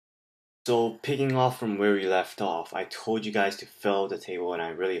So picking off from where we left off, I told you guys to fill the table and I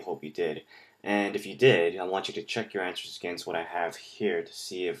really hope you did. And if you did, I want you to check your answers against what I have here to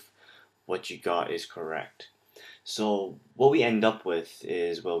see if what you got is correct. So what we end up with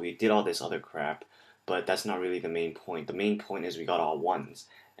is, well, we did all this other crap, but that's not really the main point. The main point is we got all ones.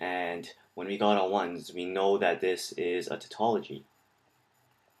 And when we got all ones, we know that this is a tautology.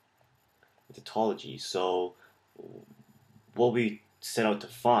 A tautology. So what we set out to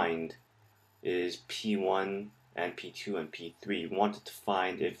find is P1 and P2 and P3. We wanted to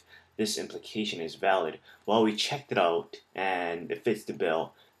find if this implication is valid. Well, we checked it out and it fits the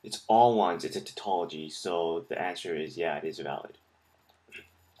bill. It's all ones, it's a tautology, so the answer is yeah, it is valid.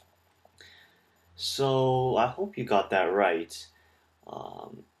 So I hope you got that right.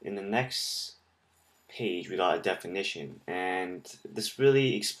 In the next page, we got a definition, and this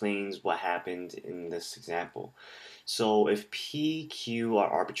really explains what happened in this example. So if P, Q are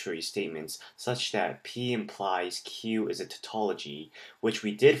arbitrary statements such that P implies Q is a tautology, which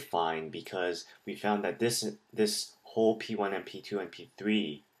we did find because we found that this whole P1 and P2 and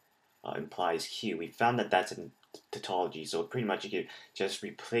P3 implies Q. We found that that's a tautology, so pretty much you could just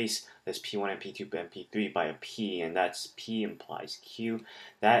replace this P1 and P2 and P3 by a P, and that's P implies Q.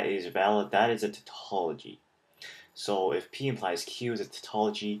 That is valid. That is a tautology. So if P implies Q is a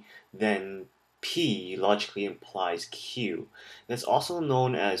tautology, then P logically implies Q. That's also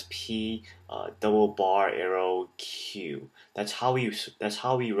known as P double bar arrow Q. That's how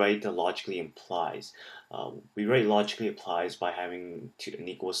we write the logically implies. We write logically implies by having an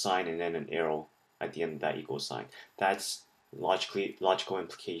equal sign and then an arrow at the end of that equal sign. That's logical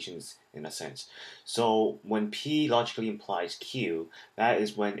implications in a sense. So when P logically implies Q, that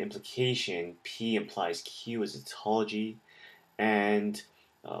is when implication P implies Q is a tautology, and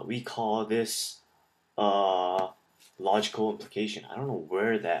we call this logical implication. I don't know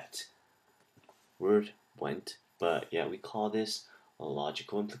where that word went, but yeah, we call this a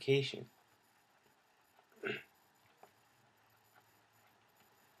logical implication.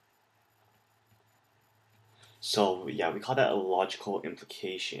 So yeah, we call that a logical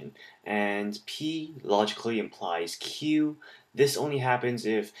implication. And P logically implies Q. This only happens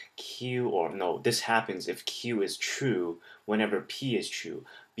if Q, or no, this happens if Q is true whenever P is true.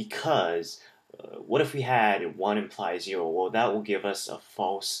 Because what if we had 1 implies 0? Well, that will give us a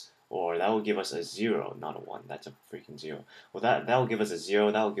false, or that will give us a 0, not a 1. That's a freaking 0. Well, that will give us a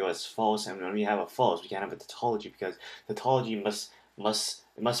 0, that will give us false, and when we have a false, we can't have a tautology because tautology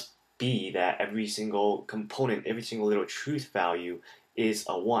must be that every single component, every single little truth value is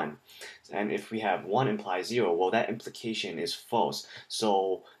a 1. And if we have 1 implies 0, well, that implication is false.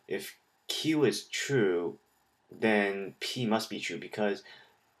 So if Q is true, then P must be true because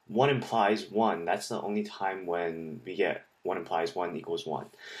 1 implies 1. That's the only time when we get 1 implies 1 equals 1.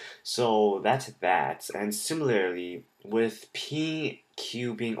 So that's that. And similarly, with P,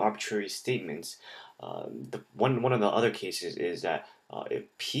 Q being arbitrary statements, one of the other cases is that if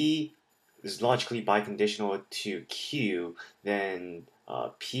P is logically biconditional to Q, then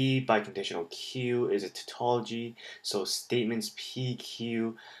P biconditional Q is a tautology. So statements P,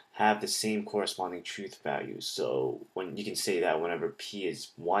 Q have the same corresponding truth values. So when you can say that whenever P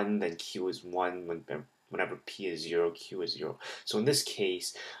is 1, then Q is 1. Whenever P is 0, Q is 0. So in this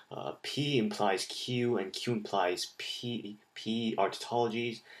case, P implies Q and Q implies P. P are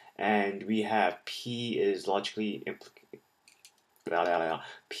tautologies, and we have P is logically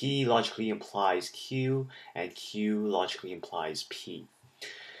P logically implies Q, and Q logically implies P.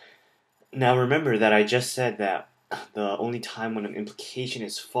 Now remember that I just said that the only time when an implication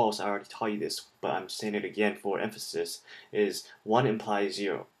is false, I already taught you this, but I'm saying it again for emphasis, is 1 implies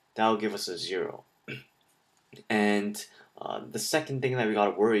 0. That will give us a 0. And the second thing that we got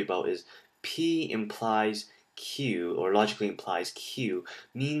to worry about is P implies Q, or logically implies Q,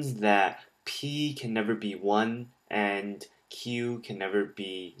 means that P can never be 1 and Q can never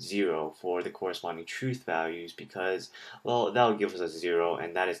be 0 for the corresponding truth values because, well, that will give us a 0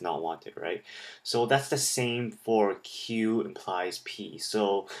 and that is not wanted, right? So that's the same for Q implies P.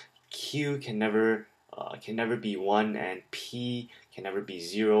 So Q can never be 1 and P can never be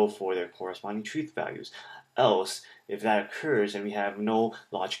 0 for their corresponding truth values. Else, if that occurs, then we have no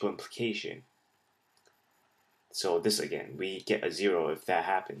logical implication. So this again, we get a 0 if that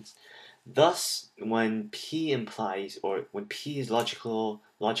happens. Thus, when P implies, or when P is logically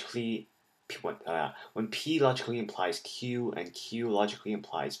when P logically implies Q and Q logically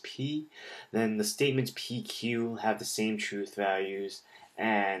implies P, then the statements P, Q have the same truth values,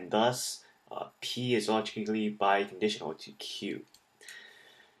 and thus P is logically biconditional to Q.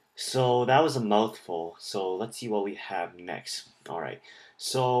 So that was a mouthful. So let's see what we have next. All right.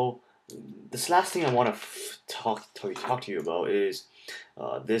 So This last thing I want to talk to you about is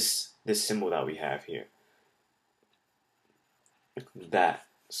this symbol that we have here. That.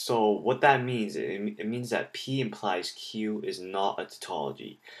 So what that means, it means that P implies Q is not a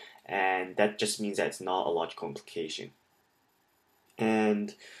tautology, and that just means that it's not a logical implication.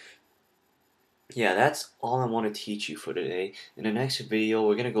 And yeah, that's all I want to teach you for today. In the next video,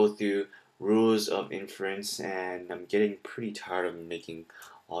 we're gonna go through rules of inference, and I'm getting pretty tired of making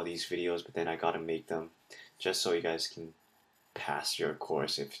all these videos, but then I gotta make them just so you guys can pass your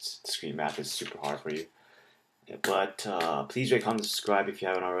course if discrete math is super hard for you. But please rate, comment, subscribe if you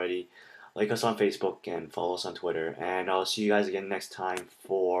haven't already. Like us on Facebook and follow us on Twitter. And I'll see you guys again next time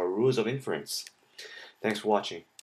for Rules of Inference. Thanks for watching.